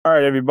All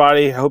right,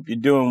 everybody. I hope you're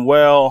doing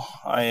well.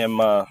 I am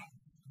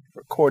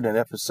recording an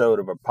episode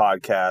of a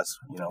podcast,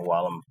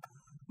 while I'm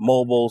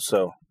mobile.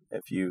 So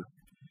if you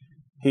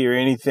hear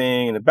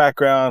anything in the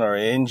background or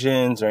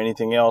engines or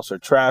anything else or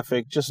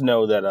traffic, just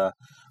know that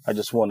I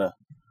just want to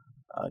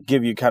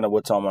give you kind of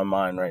what's on my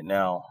mind right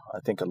now. I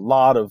think a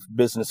lot of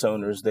business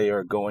owners, they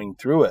are going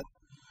through it.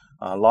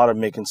 A lot of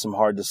making some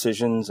hard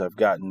decisions. I've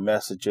gotten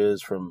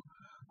messages from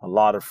a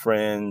lot of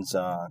friends,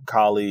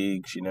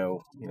 colleagues,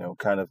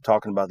 kind of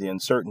talking about the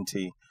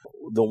uncertainty.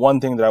 The one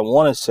thing that I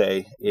want to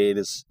say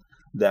is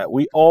that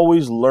we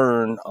always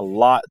learn a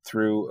lot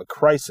through a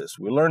crisis.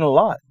 We learn a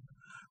lot.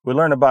 We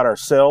learn about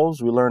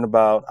ourselves. We learn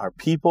about our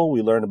people.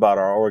 We learn about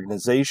our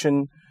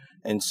organization.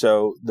 And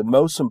so the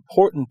most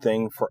important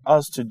thing for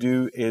us to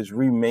do is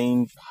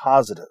remain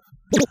positive.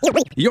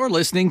 You're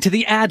listening to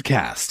the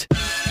AdCast.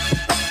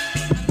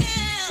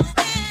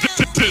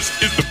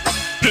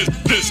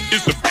 This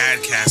is the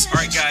AdCast. All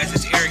right, guys,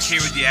 it's Eric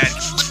here with the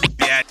AdCast.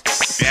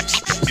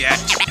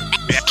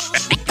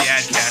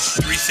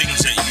 3 things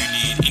that you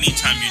need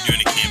anytime you're doing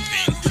a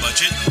campaign: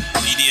 budget,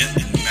 media,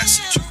 and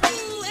message.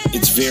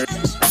 It's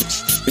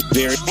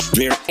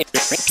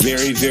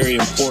very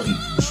important.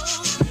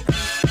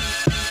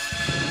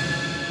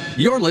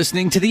 You're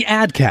listening to the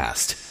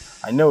AdCast.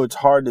 I know it's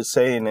hard to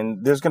say,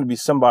 and there's going to be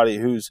somebody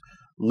who's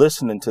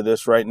listening to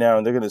this right now,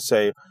 and they're going to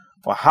say,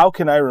 well, how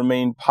can I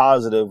remain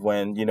positive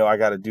when, I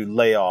got to do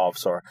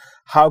layoffs? Or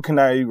how can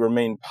I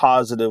remain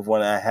positive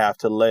when I have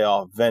to lay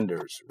off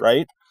vendors,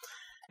 right?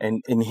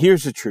 And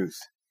here's the truth.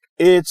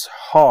 It's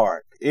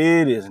hard.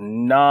 It is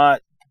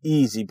not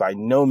easy by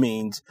no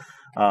means.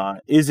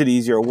 Is it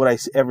easy, or would I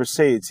ever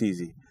say it's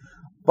easy?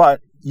 But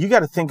you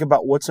got to think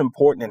about what's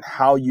important and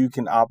how you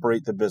can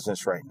operate the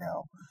business right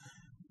now.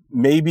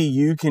 Maybe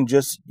you can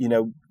just,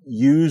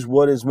 use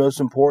what is most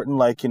important.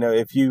 Like,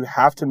 if you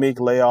have to make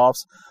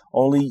layoffs,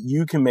 only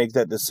you can make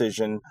that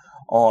decision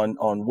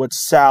on what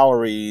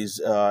salaries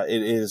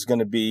it is going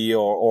to be,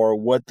 or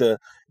what the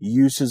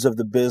uses of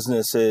the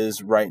business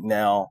is right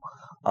now.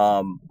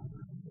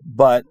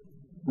 But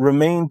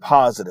remain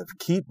positive.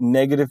 Keep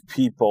negative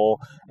people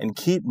and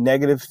keep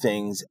negative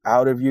things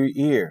out of your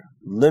ear.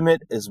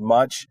 Limit as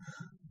much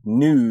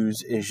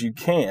news as you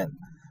can.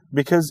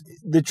 Because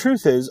the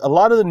truth is, a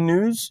lot of the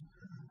news,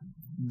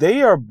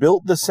 they are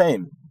built the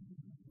same.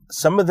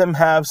 Some of them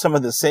have some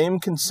of the same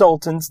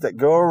consultants that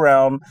go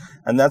around,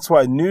 and that's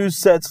why news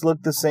sets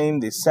look the same,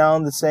 they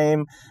sound the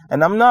same.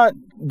 And I'm not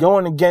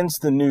going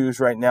against the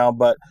news right now,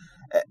 but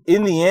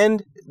in the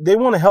end, they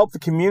want to help the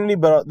community,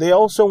 but they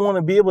also want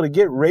to be able to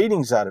get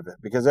ratings out of it,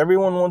 because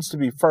everyone wants to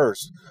be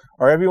first,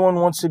 or everyone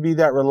wants to be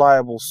that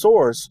reliable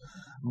source.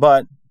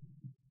 But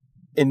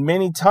in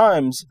many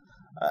times,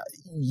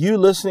 you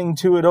listening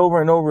to it over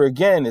and over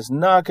again is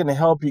not going to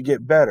help you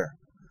get better.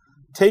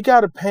 Take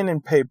out a pen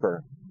and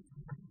paper.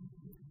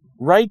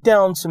 Write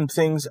down some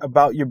things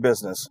about your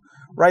business.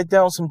 Write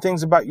down some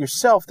things about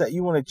yourself that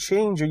you want to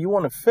change or you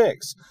want to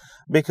fix,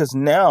 because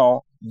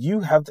now you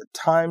have the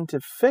time to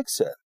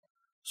fix it.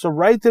 So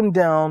write them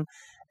down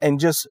and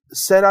just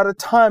set out a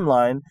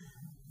timeline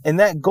and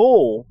that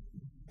goal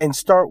and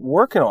start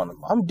working on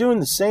them. I'm doing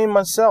the same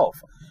myself.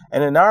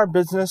 And in our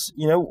business,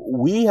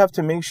 we have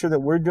to make sure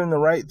that we're doing the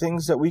right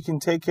things that we can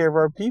take care of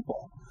our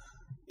people.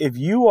 If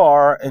you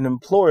are an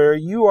employer,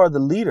 you are the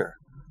leader.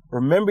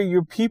 Remember,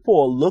 your people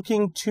are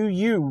looking to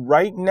you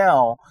right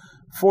now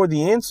for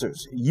the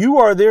answers. You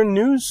are their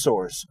news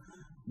source.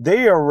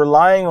 They are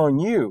relying on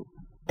you.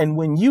 And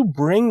when you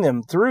bring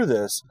them through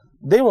this,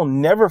 they will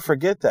never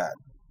forget that.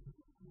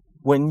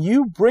 When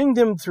you bring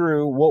them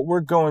through what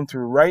we're going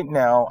through right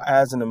now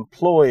as an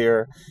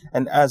employer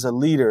and as a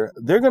leader,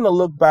 they're going to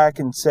look back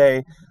and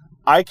say,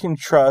 I can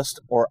trust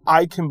or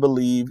I can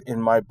believe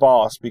in my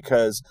boss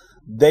because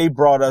they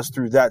brought us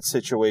through that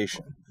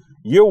situation.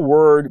 Your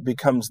word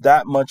becomes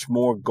that much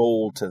more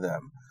gold to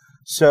them.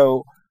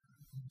 So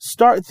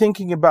start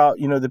thinking about,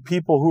 the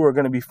people who are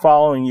going to be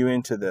following you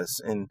into this,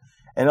 and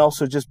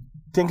also just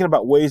thinking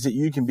about ways that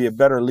you can be a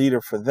better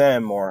leader for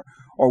them, or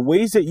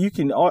ways that you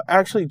can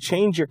actually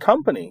change your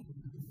company.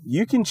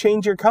 You can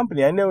change your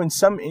company. I know in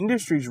some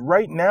industries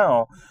right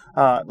now,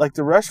 like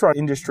the restaurant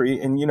industry,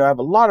 and, I have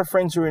a lot of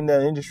friends who are in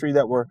that industry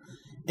that were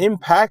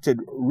impacted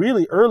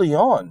really early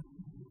on.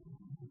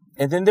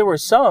 And then there were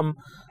some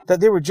that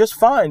they were just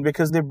fine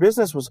because their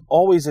business was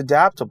always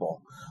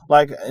adaptable.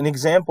 Like an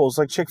example is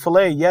like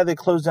Chick-fil-A. Yeah, they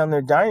closed down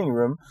their dining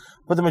room,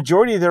 but the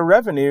majority of their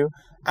revenue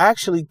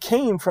actually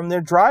came from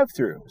their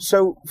drive-through.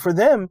 So for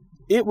them,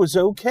 it was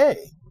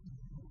okay.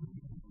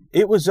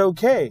 It was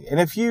okay. And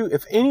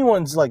if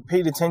anyone's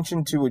paid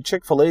attention to what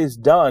Chick-fil-A's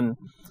done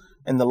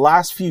in the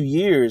last few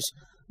years,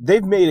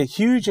 they've made a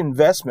huge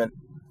investment,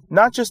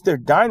 not just their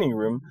dining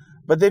room,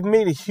 but they've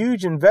made a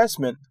huge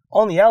investment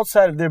on the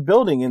outside of their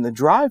building in the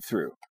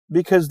drive-through,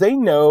 because they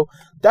know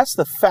that's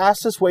the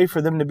fastest way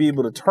for them to be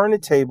able to turn a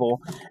table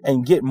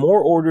and get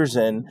more orders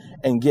in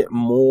and get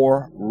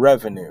more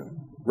revenue,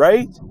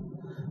 right?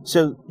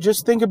 So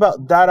just think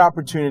about that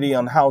opportunity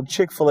on how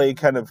Chick-fil-A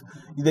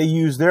they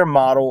use their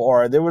model,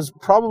 or there was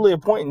probably a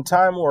point in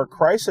time or a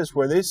crisis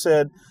where they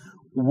said,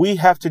 we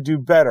have to do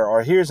better,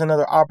 or here's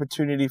another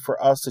opportunity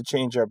for us to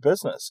change our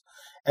business.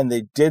 And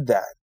they did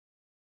that.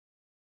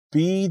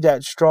 Be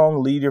that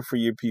strong leader for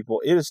your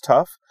people. It is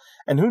tough.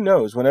 And who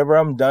knows, whenever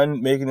I'm done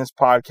making this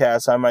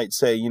podcast, I might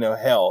say,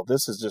 hell,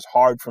 this is just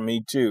hard for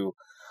me too.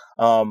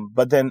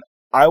 But then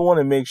I want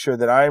to make sure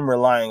that I'm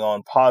relying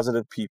on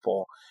positive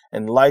people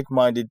and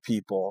like-minded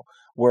people,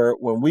 where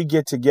when we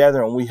get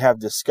together and we have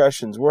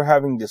discussions, we're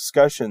having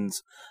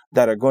discussions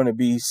that are going to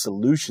be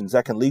solutions,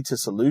 that can lead to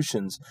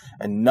solutions,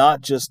 and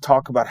not just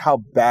talk about how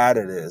bad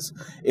it is.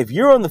 If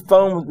you're on the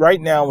phone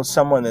right now with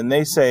someone and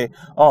they say,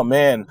 oh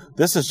man,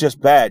 this is just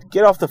bad,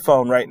 get off the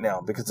phone right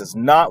now, because it's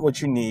not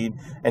what you need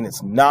and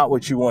it's not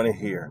what you want to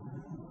hear.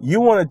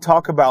 You want to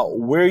talk about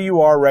where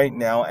you are right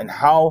now and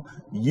how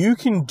you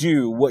can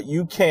do what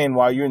you can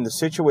while you're in the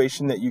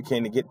situation that you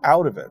can to get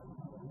out of it.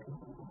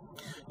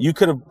 You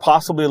could have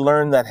possibly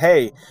learned that,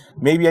 hey,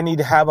 maybe I need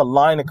to have a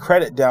line of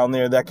credit down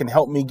there that can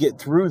help me get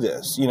through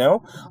this,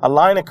 a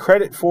line of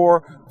credit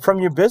from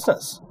your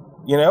business,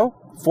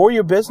 for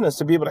your business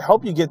to be able to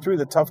help you get through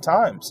the tough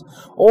times.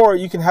 Or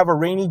you can have a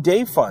rainy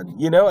day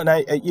fund,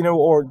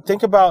 or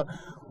think about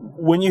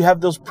when you have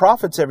those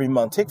profits every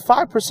month, take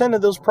 5%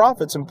 of those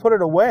profits and put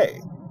it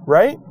away.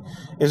 Right?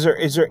 Is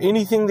there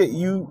anything that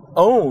you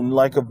own,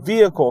 like a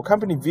vehicle,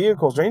 company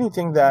vehicles, or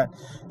anything that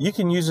you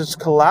can use as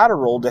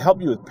collateral to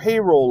help you with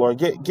payroll or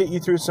get you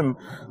through some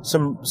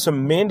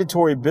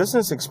mandatory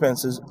business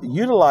expenses?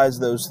 Utilize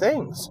those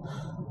things.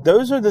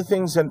 Those are the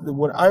things that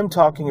what I'm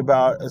talking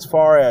about as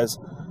far as,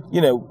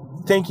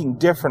 thinking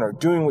different or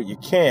doing what you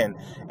can.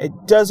 It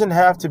doesn't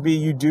have to be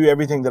you do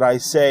everything that I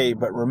say,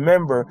 but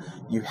remember,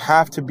 you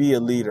have to be a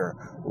leader.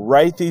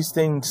 Write these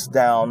things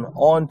down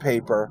on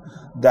paper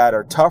that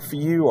are tough for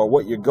you or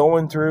what you're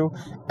going through,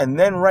 and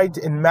then write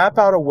and map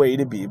out a way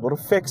to be able to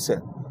fix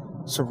it.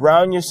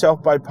 Surround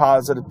yourself by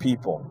positive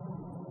people.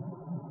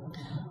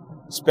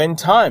 Spend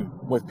time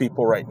with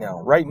people right now.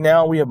 Right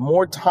now, we have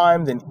more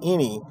time than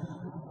any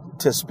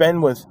to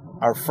spend with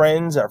our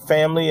friends, our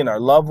family, and our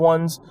loved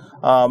ones.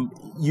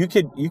 You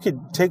could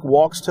take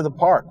walks to the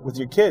park with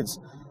your kids.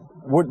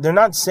 They're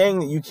not saying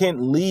that you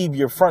can't leave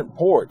your front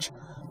porch.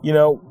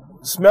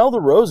 Smell the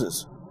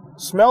roses.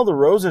 Smell the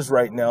roses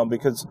right now,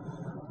 because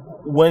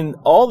when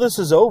all this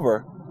is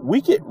over,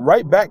 we get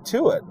right back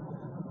to it.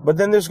 But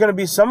then there's going to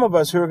be some of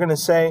us who are going to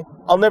say,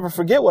 I'll never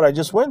forget what I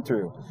just went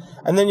through.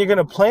 And then you're going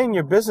to plan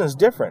your business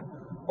different.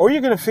 Or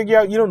you're going to figure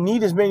out you don't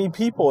need as many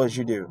people as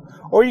you do.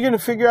 Or you're going to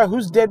figure out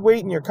who's dead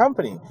weight in your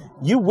company.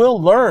 You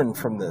will learn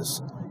from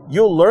this.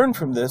 You'll learn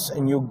from this,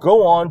 and you'll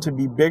go on to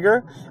be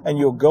bigger, and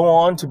you'll go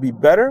on to be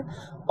better.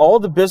 All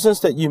the business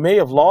that you may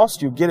have lost,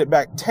 you'll get it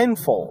back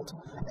tenfold.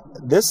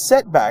 This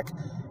setback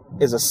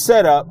is a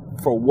setup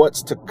for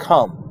what's to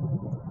come.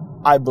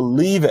 I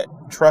believe it.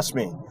 Trust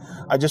me.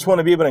 I just want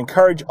to be able to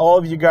encourage all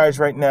of you guys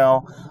right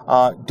now.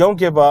 Don't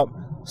give up.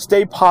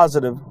 Stay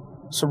positive.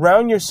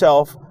 Surround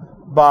yourself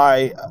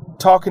by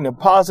talking to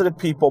positive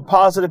people,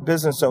 positive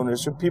business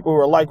owners, or people who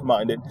are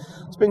like-minded.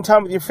 Spend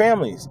time with your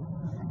families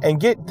and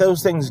get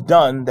those things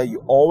done that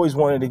you always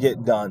wanted to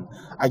get done.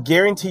 I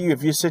guarantee you,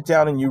 if you sit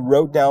down and you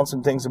wrote down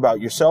some things about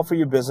yourself or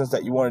your business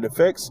that you wanted to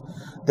fix,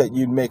 that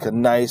you'd make a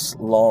nice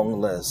long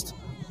list.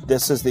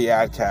 This is the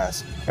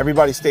AdCast.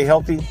 Everybody stay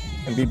healthy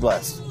and be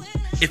blessed.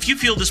 If you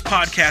feel this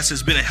podcast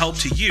has been a help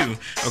to you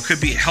or could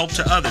be a help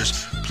to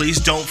others, please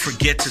don't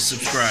forget to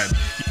subscribe.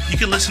 You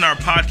can listen to our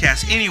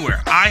podcast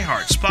anywhere: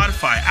 iHeart,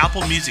 Spotify,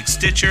 Apple Music,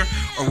 Stitcher,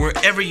 or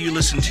wherever you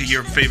listen to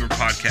your favorite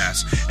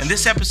podcasts. And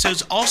this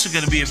episode's also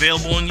going to be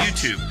available on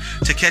YouTube.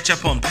 To catch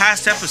up on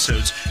past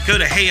episodes, go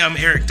to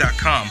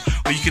heyi'meric.com,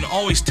 or you can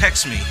always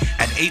text me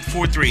at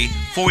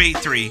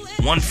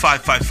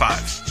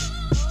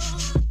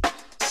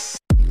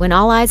 843-483-1555. When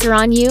all eyes are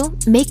on you,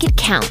 make it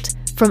count.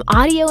 From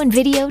audio and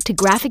video to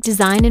graphic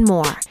design and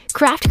more,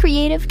 Craft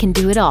Creative can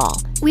do it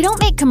all. We don't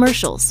make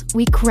commercials,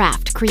 we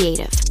craft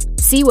creative.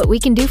 See what we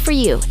can do for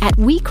you at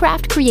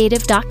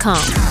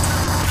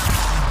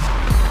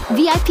WeCraftCreative.com.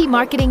 VIP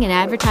Marketing and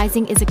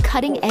Advertising is a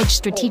cutting-edge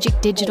strategic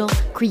digital,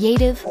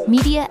 creative,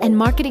 media, and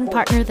marketing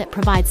partner that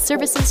provides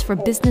services for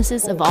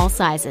businesses of all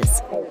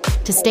sizes.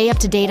 To stay up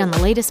to date on the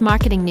latest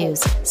marketing news,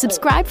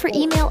 subscribe for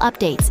email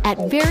updates at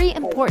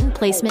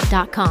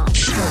veryimportantplacement.com.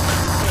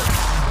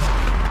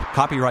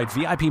 Copyright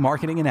VIP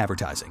Marketing and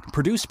Advertising.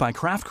 Produced by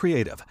Craft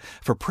Creative.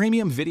 For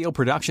premium video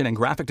production and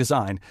graphic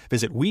design,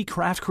 visit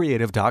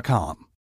WeCraftCreative.com.